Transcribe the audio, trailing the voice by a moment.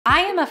I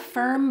am a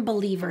firm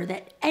believer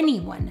that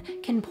anyone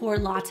can pour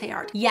latte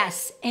art.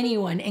 Yes,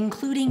 anyone,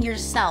 including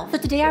yourself. So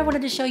today I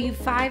wanted to show you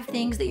 5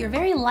 things that you're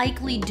very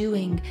likely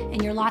doing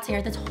in your latte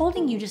art that's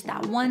holding you just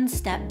that one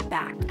step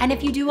back. And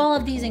if you do all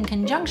of these in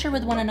conjunction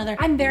with one another,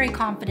 I'm very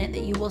confident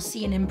that you will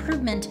see an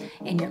improvement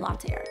in your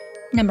latte art.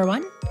 Number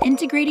 1,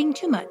 integrating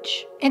too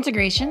much.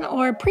 Integration,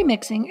 or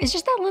premixing, is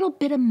just that little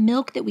bit of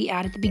milk that we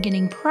add at the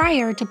beginning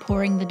prior to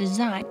pouring the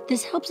design.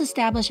 This helps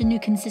establish a new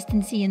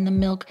consistency in the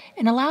milk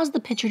and allows the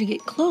pitcher to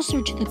get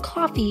closer to the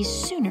coffee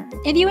sooner.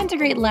 If you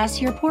integrate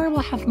less, your pour will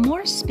have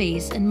more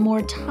space and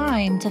more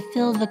time to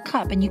fill the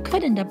cup, and you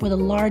could end up with a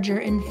larger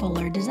and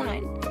fuller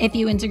design. If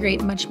you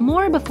integrate much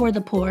more before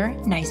the pour,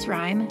 nice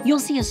rhyme, you'll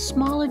see a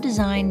smaller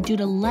design due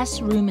to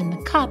less room in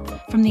the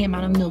cup from the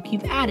amount of milk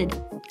you've added.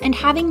 And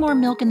having more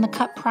milk in the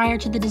cup prior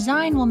to the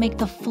design will make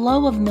the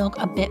flow of milk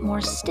a bit more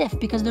stiff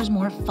because there's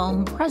more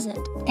foam present.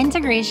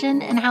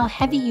 Integration and how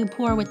heavy you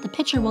pour with the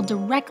pitcher will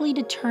directly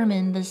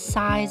determine the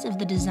size of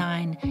the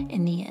design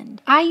in the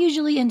end. I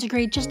usually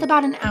integrate just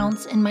about an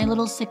ounce in my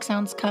little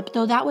 6-ounce cup,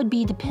 though that would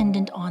be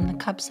dependent on the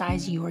cup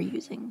size you are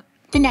using.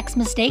 The next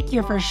mistake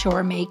you're for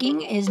sure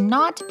making is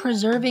not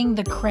preserving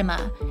the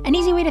crema. An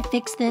easy way to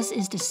fix this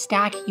is to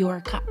stack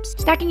your cups.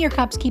 Stacking your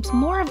cups keeps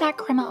more of that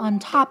crema on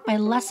top by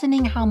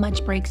lessening how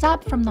much breaks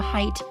up from the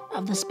height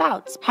of the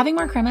spouts. Having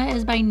more crema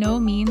is by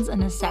no means a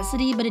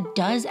necessity, but it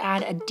does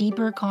add a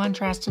deeper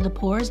contrast to the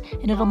pours,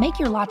 and it'll make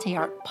your latte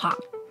art pop.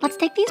 Let's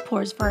take these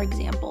pours for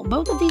example.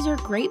 Both of these are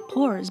great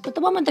pours, but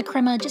the one with the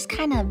crema just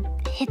kind of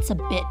hits a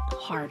bit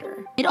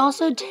harder. It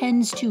also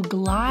tends to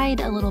glide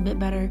a little bit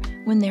better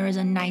when there is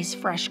a nice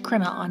fresh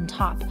crema on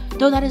top,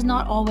 though that is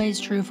not always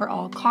true for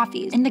all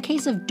coffees. In the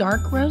case of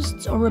dark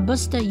roasts or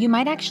Robusta, you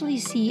might actually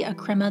see a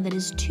crema that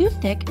is too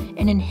thick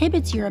and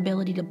inhibits your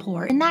ability to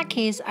pour. In that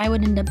case, I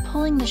would end up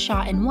pulling the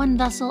shot in one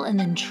vessel and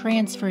then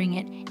transferring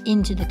it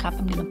into the cup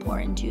I'm going to pour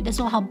into. This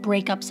will help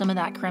break up some of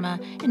that crema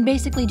and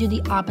basically do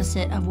the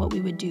opposite of what we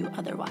would do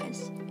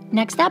otherwise.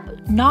 Next up,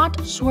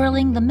 not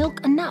swirling the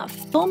milk enough.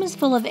 Foam is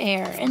full of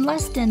air and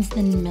less dense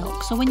than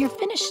milk, so when you're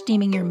finished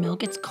steaming your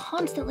milk, it's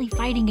constantly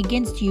fighting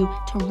against you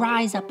to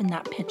rise up in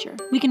that pitcher.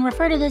 We can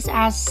refer to this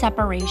as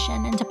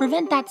separation, and to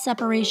prevent that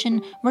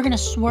separation, we're gonna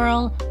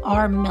swirl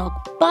our milk,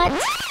 but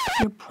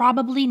you're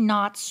probably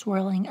not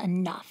swirling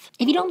enough.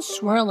 If you don't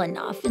swirl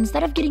enough,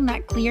 instead of getting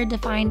that clear,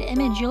 defined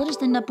image, you'll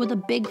just end up with a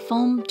big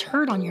foam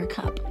turd on your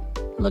cup.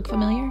 Look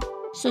familiar?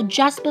 So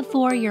just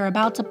before you're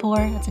about to pour,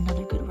 that's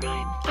another good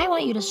rhyme, I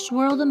want you to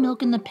swirl the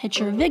milk in the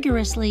pitcher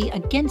vigorously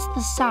against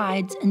the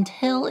sides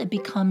until it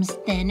becomes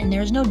thin and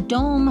there's no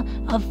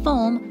dome of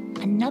foam,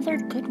 another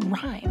good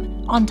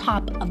rhyme, on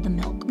top of the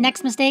milk.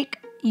 Next mistake,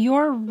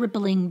 you're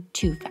rippling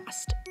too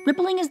fast.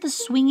 Rippling is the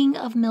swinging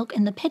of milk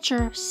in the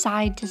pitcher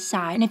side to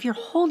side, and if you're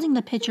holding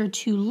the pitcher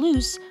too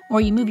loose, or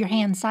you move your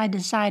hand side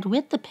to side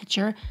with the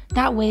pitcher,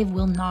 that wave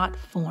will not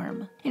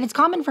form. And it's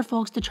common for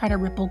folks to try to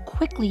ripple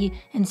quickly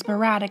and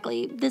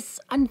sporadically. This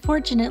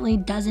unfortunately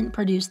doesn't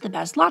produce the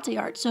best latte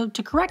art, so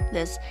to correct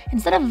this,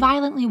 instead of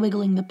violently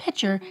wiggling the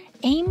pitcher,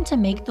 aim to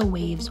make the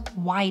waves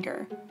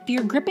wider. If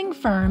you're gripping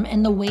firm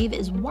and the wave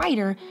is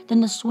wider,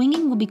 then the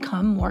swinging will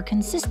become more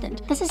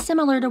consistent. This is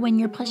similar to when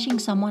you're pushing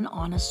someone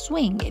on a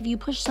swing. If you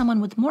push someone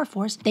with more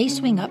force, they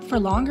swing up for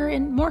longer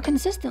and more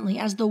consistently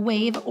as the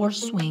wave or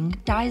swing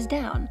dies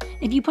down.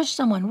 If you push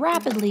someone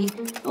rapidly,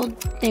 well,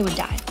 they would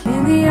die.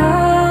 In the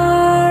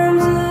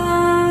arms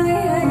of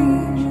the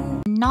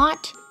angel.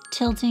 Not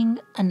tilting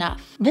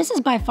enough. This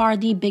is by far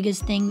the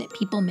biggest thing that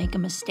people make a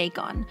mistake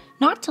on.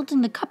 Not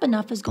tilting the cup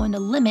enough is going to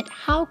limit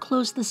how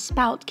close the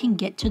spout can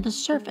get to the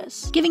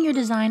surface, giving your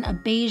design a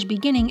beige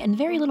beginning and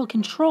very little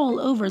control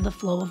over the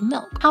flow of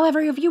milk. However,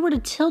 if you were to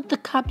tilt the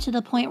cup to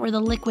the point where the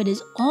liquid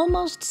is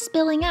almost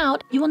spilling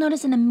out, you will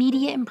notice an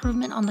immediate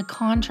improvement on the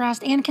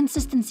contrast and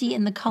consistency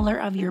in the color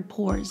of your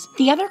pours.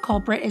 The other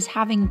culprit is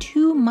having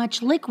too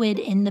much liquid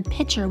in the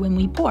pitcher when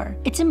we pour.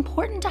 It's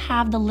important to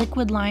have the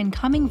liquid line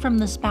coming from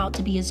the spout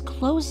to be as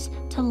close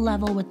to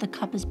level with the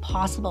cup as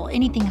possible.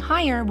 Anything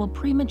higher will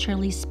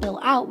prematurely spill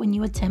out when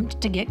you attempt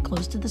to get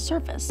close to the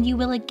surface. You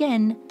will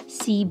again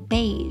see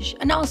beige.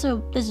 And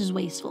also, this is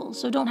wasteful,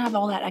 so don't have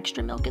all that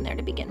extra milk in there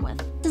to begin with.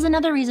 This is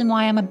another reason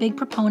why I'm a big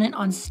proponent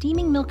on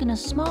steaming milk in a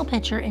small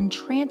pitcher and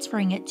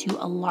transferring it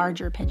to a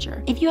larger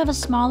pitcher. If you have a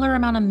smaller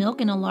amount of milk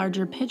in a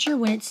larger pitcher,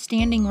 when it's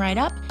standing right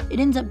up,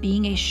 it ends up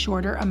being a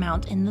shorter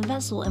amount in the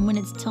vessel, and when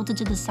it's tilted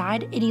to the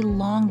side, it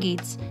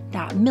elongates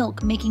that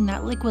milk, making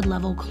that liquid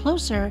level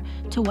closer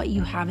to what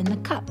you have in the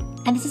cup.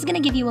 And this is going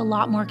to give you a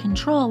lot more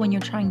control when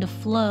you're trying to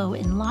flow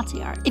in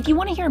latte art. If you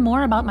want to hear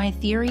more about my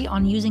theory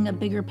on using a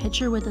bigger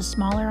pitcher with a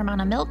smaller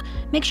amount of milk,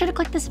 make sure to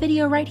click this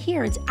video right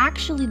here. It's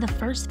actually the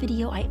first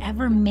video I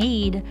ever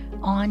made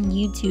on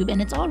YouTube,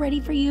 and it's all ready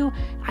for you.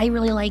 I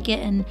really like it,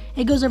 and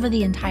it goes over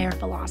the entire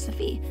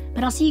philosophy.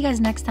 But I'll see you guys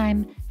next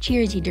time.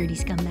 Cheers, you dirty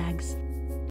scumbags.